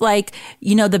was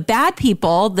the bad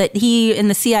people that he and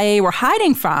the CIA were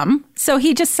hiding from. So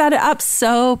he just set it up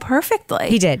so perfectly.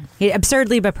 He did.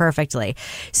 Absurdly, but perfectly.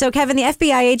 So, Kevin, the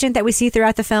FBI agent that we see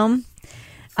throughout the film,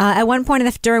 at one point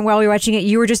while we were watching it,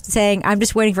 you were just saying, I'm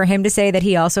just waiting for him to say that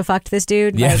he also fucked this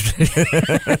dude. Yeah.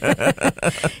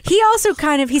 He also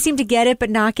he seemed to get it,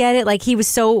 but not get it. He was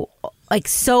so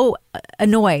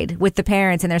annoyed with the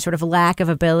parents and their sort of lack of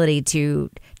ability to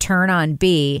turn on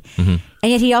B. And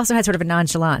yet he also had sort of a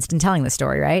nonchalance in telling the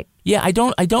story, right? Yeah, I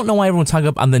don't know why everyone's hung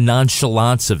up on the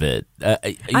nonchalance of it.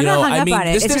 I'm not hung up on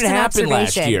it. This it's didn't just an happen last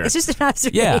observation. year. It's just an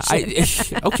observation.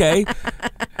 Yeah, okay.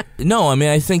 No,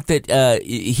 I think that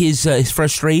his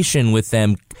frustration with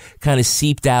them kind of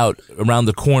seeped out around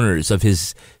the corners of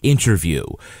his interview.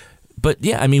 But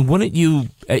yeah, wouldn't you?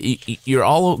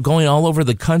 You're going all over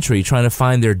the country trying to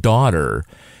find their daughter,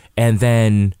 and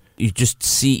then you just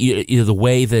see the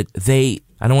way that they.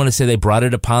 I don't want to say they brought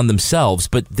it upon themselves,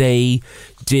 but they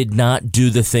did not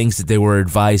do the things that they were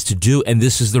advised to do, and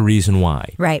this is the reason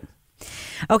why. Right.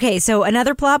 Okay, so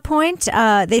another plot point.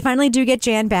 They finally do get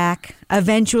Jan back.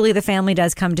 Eventually, the family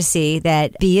does come to see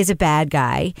that B is a bad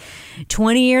guy.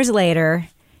 20 years later,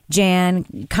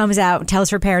 Jan comes out and tells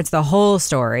her parents the whole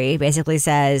story, basically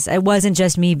says, it wasn't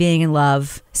just me being in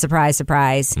love. Surprise,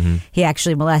 surprise. He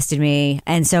actually molested me,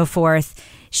 and so forth.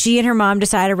 She and her mom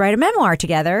decide to write a memoir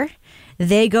together.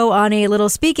 They go on a little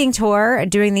speaking tour,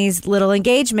 doing these little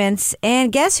engagements,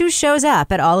 and guess who shows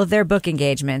up at all of their book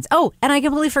engagements? Oh, and I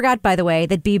completely forgot, by the way,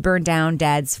 that B burned down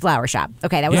Dad's flower shop.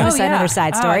 Okay, that was another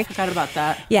side story. I forgot about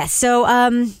that. Yes,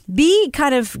 so B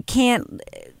kind of can't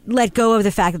let go of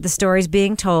the fact that the story's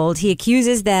being told. He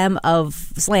accuses them of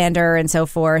slander and so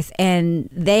forth, and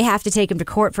they have to take him to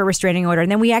court for a restraining order.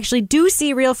 And then we actually do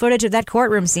see real footage of that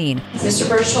courtroom scene. Mr.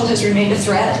 Berchtold has remained a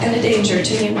threat and a danger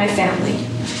to me and my family.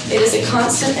 It is a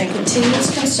constant and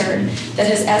continuous concern that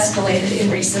has escalated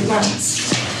in recent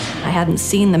months. I hadn't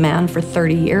seen the man for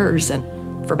 30 years,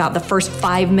 and for about the first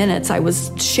 5 minutes, I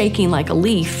was shaking like a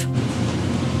leaf.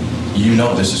 You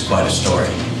know this is quite a story,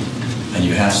 and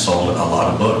you have sold a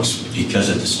lot of books because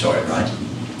of the story, right?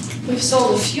 We've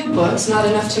sold a few books, not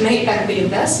enough to make back the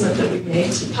investment that we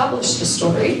made to publish the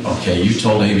story. Okay, you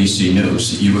told ABC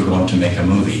News that you were going to make a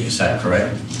movie. Is that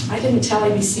correct? I didn't tell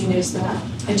ABC News that.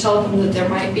 I told them that there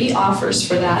might be offers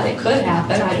for that. It could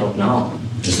happen. I don't know.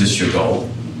 Is this your goal?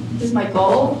 This is my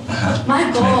goal? Uh-huh.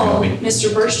 My goal,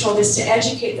 Mr. Berchtold, is to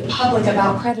educate the public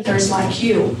about predators like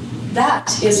you.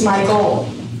 That is my goal.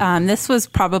 This was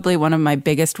probably one of my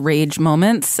biggest rage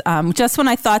moments. Just when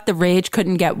I thought the rage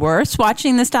couldn't get worse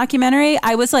watching this documentary,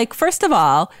 I was like, first of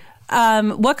all,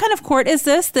 what kind of court is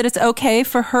this that it's okay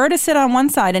for her to sit on one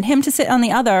side and him to sit on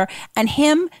the other and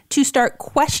him to start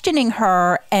questioning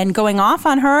her and going off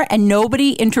on her and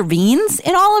nobody intervenes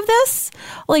in all of this?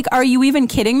 Like, are you even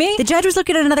kidding me? The judge was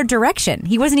looking in another direction.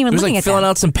 He wasn't even looking at filling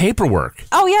out some paperwork.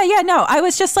 Oh, yeah, no. I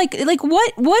was just like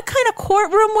what kind of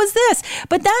courtroom was this?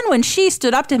 But then when she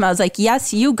stood up to him, I was like,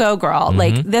 yes, you go, girl. Mm-hmm.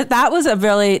 Like,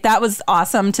 that was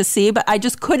awesome to see. But I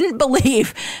just couldn't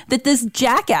believe that this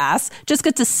jackass just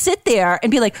got to sit there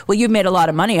and be like, well, you've made a lot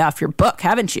of money off your book,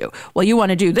 haven't you? Well, you want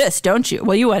to do this, don't you?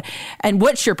 Well, you want, and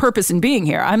what's your purpose in being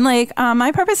here? I'm like,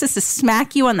 my purpose is to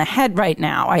smack you on the head right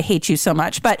now. I hate you so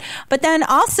much. But then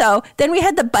also, then we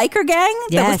had the biker gang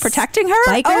that was protecting her.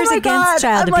 Bikers against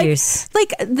child abuse.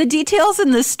 Like the details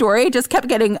in this story just kept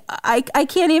getting, I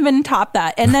can't even top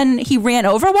that. And then he ran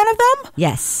over one of them?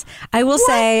 Yes. I will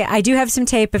say, I do have some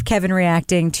tape of Kevin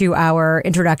reacting to our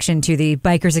introduction to the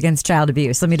Bikers Against Child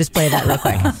Abuse. Let me just play that real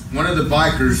quick. One of the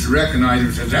bikers recognized him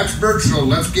and said, "That's Berchtold,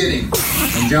 let's get him."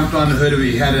 And jumped on the hood of it.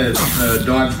 He had a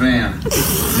Dodge van.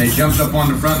 And they jumped up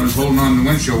on the front and was holding on to the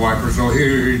windshield wiper. So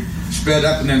he sped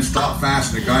up and then stopped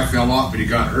fast. And the guy fell off, but he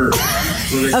got hurt.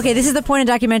 So Okay, this is the point of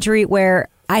documentary where,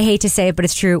 I hate to say it, but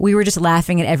it's true, we were just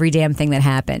laughing at every damn thing that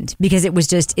happened because it was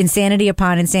just insanity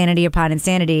upon insanity upon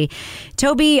insanity.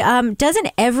 Toby,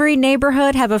 doesn't every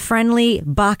neighborhood have a friendly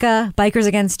BACA, Bikers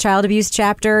Against Child Abuse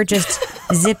chapter, just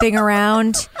zipping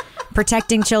around,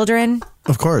 protecting children?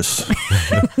 Of course.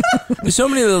 There's so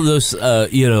many of those,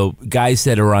 guys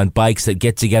that are on bikes that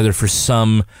get together for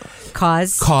some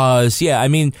cause. Yeah, I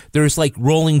mean, there's like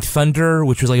Rolling Thunder,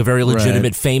 which was like a very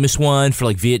legitimate, famous one for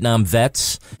like Vietnam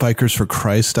vets. Bikers for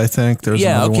Christ, I think. There's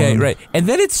another one. Right. And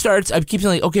then it starts, I keep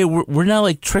saying, like, okay, we're now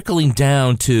like trickling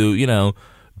down to,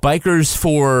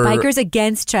 Bikers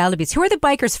Against Child Abuse. Who are the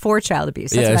bikers for child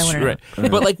abuse? That's what I want to know.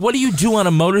 Right. But like, what do you do on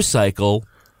a motorcycle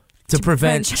to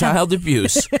prevent child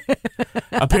abuse?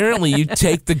 Apparently, you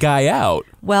take the guy out.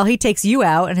 Well, he takes you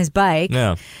out on his bike.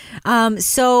 Yeah.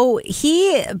 So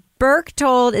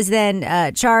Berchtold is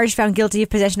then charged, found guilty of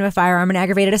possession of a firearm and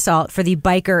aggravated assault for the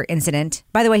biker incident.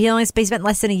 By the way, he only spent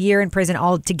less than a year in prison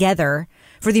altogether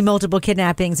for the multiple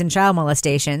kidnappings and child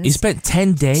molestations. He spent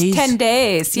 10 days? 10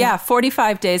 days, yeah.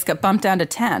 45 days got bumped down to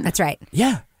 10. That's right.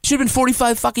 Yeah. Should have been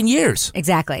 45 fucking years.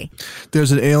 Exactly.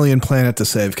 There's an alien planet to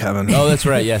save, Kevin. Oh, that's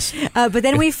right, yes. But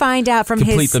then we find out from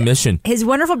Complete the mission. His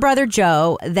wonderful brother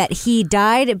Joe that he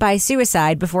died by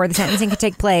suicide before the sentencing could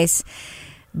take place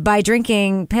by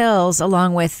drinking pills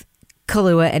along with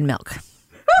Kahlua and milk.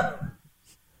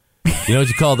 You know what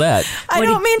you call that? I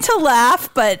don't mean to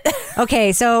laugh, but...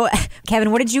 Okay, so,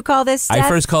 Kevin, what did you call this, Steph? I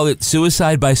first called it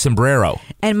suicide by sombrero.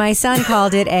 And my son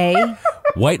called it a...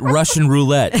 White Russian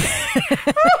roulette.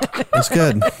 That's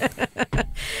good.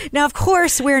 Now, of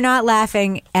course, we're not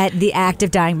laughing at the act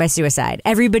of dying by suicide.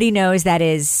 Everybody knows that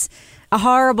is a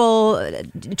horrible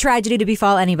tragedy to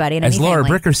befall anybody in As any Laura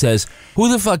family. Bricker says,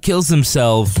 who the fuck kills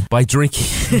themselves by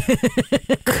drinking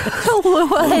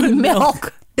Kahlua and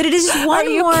milk? But it is just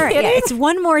one more. kidding? Yeah, it's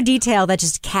one more detail that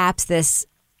just caps this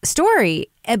story.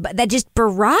 That just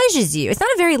barrages you. It's not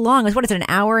a very long. It's an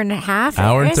hour and a half?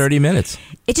 Hour and 30 minutes.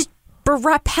 It just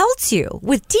pelts you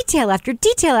with detail after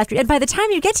detail after. And by the time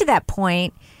you get to that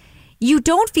point, you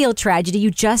don't feel tragedy.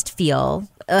 You just feel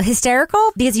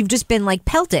hysterical because you've just been like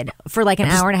pelted for like an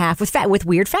hour and a half with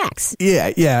weird facts.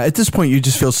 Yeah. At this point, you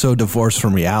just feel so divorced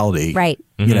from reality. Right.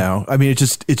 You know, I mean,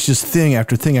 it's just thing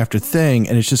after thing after thing.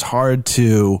 And it's just hard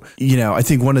to, I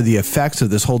think one of the effects of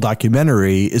this whole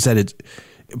documentary is that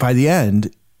by the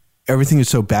end, everything is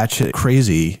so batshit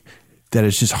crazy that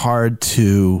it's just hard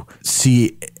to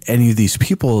see any of these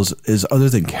people as other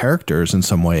than characters in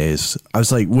some ways. I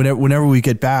was like, whenever we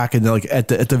get back and like at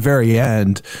the very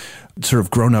end, sort of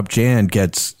grown up Jan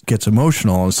gets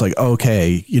emotional. And it's like,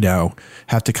 okay,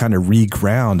 have to kind of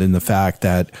reground in the fact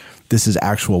that this is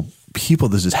actual people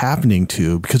this is happening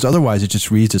to, because otherwise it just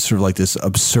reads as sort of like this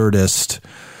absurdist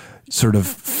sort of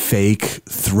fake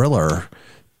thriller.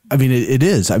 I mean, it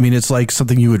is. I mean, it's like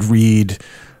something you would read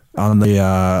on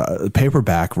the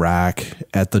paperback rack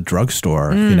at the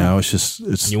drugstore. You know, it's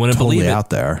you wouldn't totally believe it. out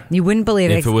there. You wouldn't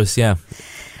believe it. If it was, yeah.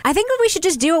 I think that we should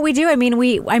just do what we do. I mean,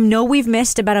 I know we've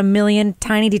missed about 1 million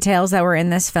tiny details that were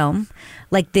in this film,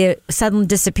 like the sudden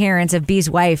disappearance of B's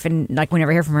wife, and like we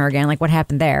never hear from her again. Like what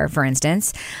happened there, for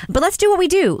instance. But let's do what we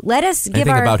do. Let us give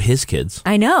think about his kids.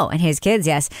 I know, and his kids.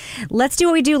 Yes. Let's do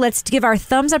what we do. Let's give our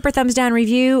thumbs up or thumbs down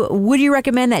review. Would you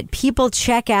recommend that people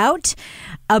check out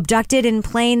Abducted in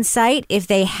Plain Sight if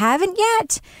they haven't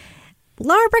yet?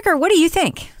 Laura Bricker, what do you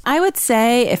think? I would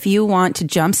say if you want to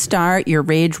jumpstart your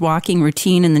rage walking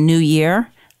routine in the new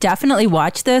year, definitely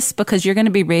watch this because you're going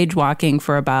to be rage walking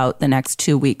for about the next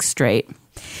 2 weeks straight.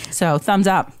 So thumbs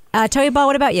up. Toby Ball,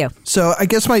 what about you? So I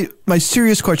guess my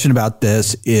serious question about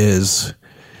this is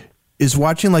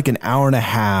watching like an hour and a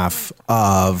half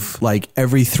of like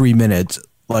every 3 minutes,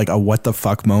 like a what the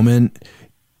fuck moment.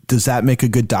 Does that make a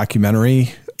good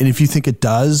documentary? And if you think it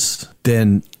does,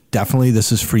 then definitely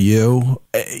this is for you.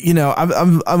 You know,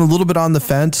 I'm a little bit on the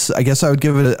fence. I guess I would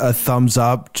give it a thumbs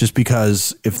up just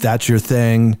because if that's your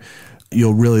thing,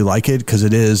 you'll really like it because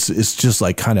it's just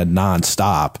like kind of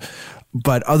nonstop.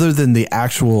 But other than the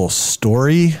actual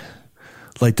story,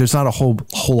 like there's not a whole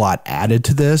lot added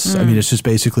to this. I mean, it's just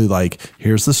basically like,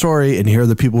 here's the story and here are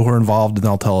the people who are involved and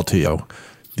they'll tell it to you.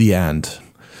 The end.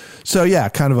 So yeah,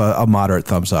 kind of a moderate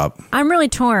thumbs up. I'm really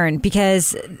torn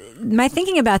because my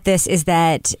thinking about this is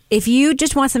that if you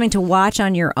just want something to watch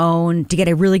on your own to get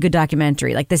a really good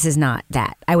documentary, like this is not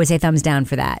that. I would say thumbs down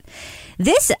for that.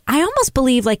 This, I almost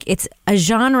believe like it's a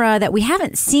genre that we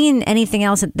haven't seen anything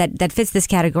else that fits this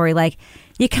category. Like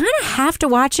you kind of have to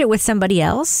watch it with somebody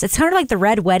else. It's kind of like the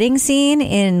red wedding scene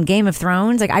in Game of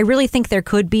Thrones. Like I really think there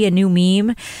could be a new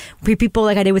meme where people,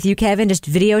 like I did with you, Kevin, just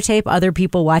videotape other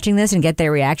people watching this and get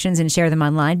their reactions and share them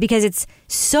online because it's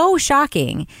so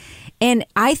shocking. And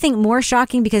I think more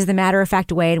shocking because of the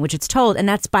matter-of-fact way in which it's told. And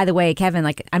that's, by the way, Kevin,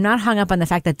 like I'm not hung up on the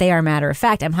fact that they are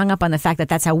matter-of-fact. I'm hung up on the fact that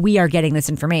that's how we are getting this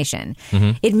information.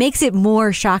 Mm-hmm. It makes it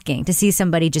more shocking to see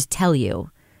somebody just tell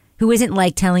you, who isn't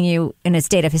like telling you in a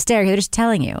state of hysteria. They're just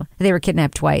telling you that they were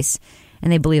kidnapped twice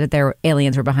and they believe that their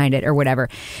aliens were behind it or whatever.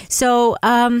 So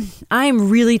I'm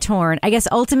really torn. I guess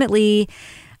ultimately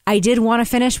I did want to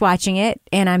finish watching it,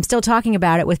 and I'm still talking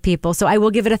about it with people, so I will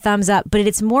give it a thumbs up, but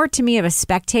it's more to me of a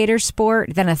spectator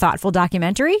sport than a thoughtful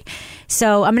documentary.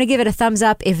 So I'm going to give it a thumbs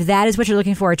up. If that is what you're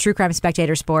looking for, a true crime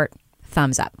spectator sport,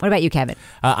 thumbs up. What about you, Kevin?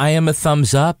 I am a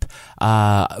thumbs up.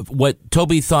 What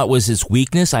Toby thought was its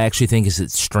weakness, I actually think is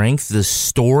its strength. The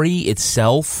story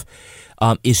itself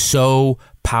is so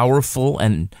powerful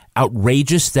and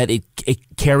outrageous that it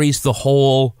carries the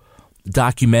whole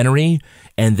documentary,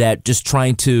 and that just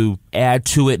trying to add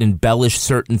to it, embellish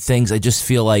certain things, I just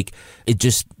feel like it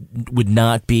just would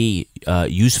not be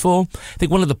useful. I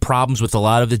think one of the problems with a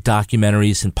lot of the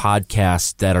documentaries and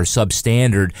podcasts that are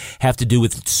substandard have to do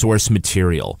with source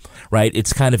material, right?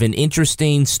 It's kind of an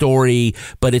interesting story,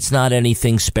 but it's not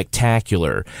anything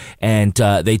spectacular. And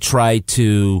they try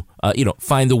to,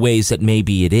 find the ways that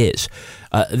maybe it is.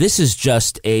 This is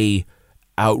just a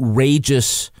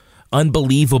outrageous,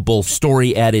 unbelievable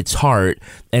story at its heart,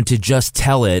 and to just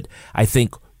tell it, I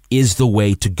think, is the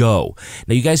way to go.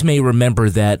 Now, you guys may remember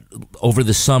that over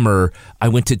the summer, I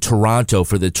went to Toronto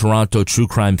for the Toronto True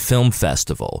Crime Film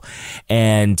Festival,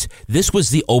 and this was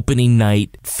the opening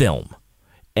night film.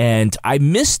 And I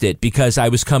missed it because I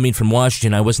was coming from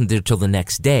Washington. I wasn't there till the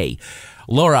next day.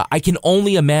 Laura, I can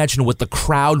only imagine what the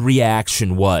crowd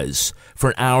reaction was for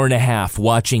an hour and a half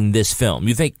watching this film.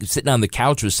 You think sitting on the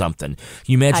couch or something.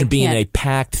 You imagine being in a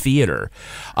packed theater.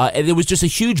 And there was just a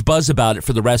huge buzz about it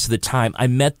for the rest of the time. I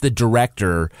met the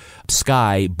director,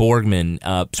 Sky Borgman,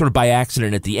 sort of by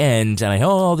accident at the end. And I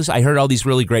heard all these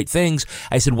really great things.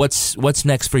 I said, what's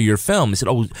next for your film? He said,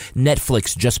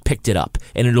 Netflix just picked it up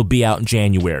and it'll be out in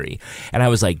January. And I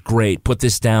was like, great, put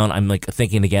this down. I'm like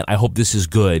thinking again, I hope this is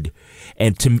good.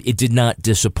 And it did not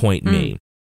disappoint me.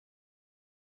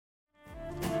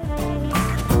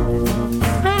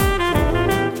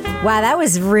 Wow, that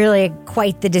was really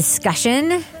quite the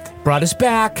discussion. Brought us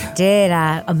back. Did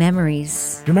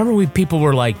memories. Remember people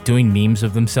were like doing memes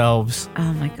of themselves?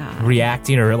 Oh my God.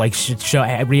 Reacting or like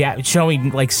showing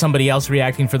like somebody else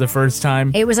reacting for the first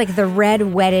time. It was like the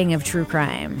red wedding of true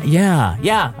crime. Yeah.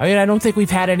 I mean, I don't think we've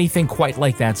had anything quite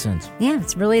like that since. Yeah,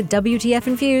 it's really WTF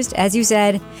infused, as you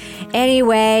said.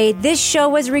 Anyway, this show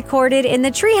was recorded in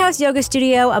the Treehouse Yoga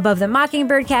Studio above the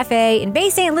Mockingbird Cafe in Bay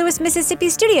St. Louis, Mississippi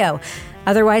studio,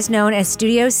 otherwise known as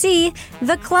Studio C,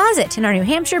 the closet in our New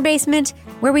Hampshire basement,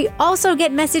 where we also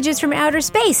get messages from outer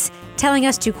space telling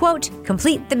us to, quote,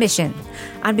 complete the mission.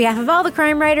 On behalf of all the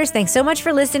crime writers, thanks so much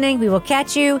for listening. We will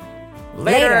catch you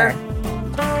Later.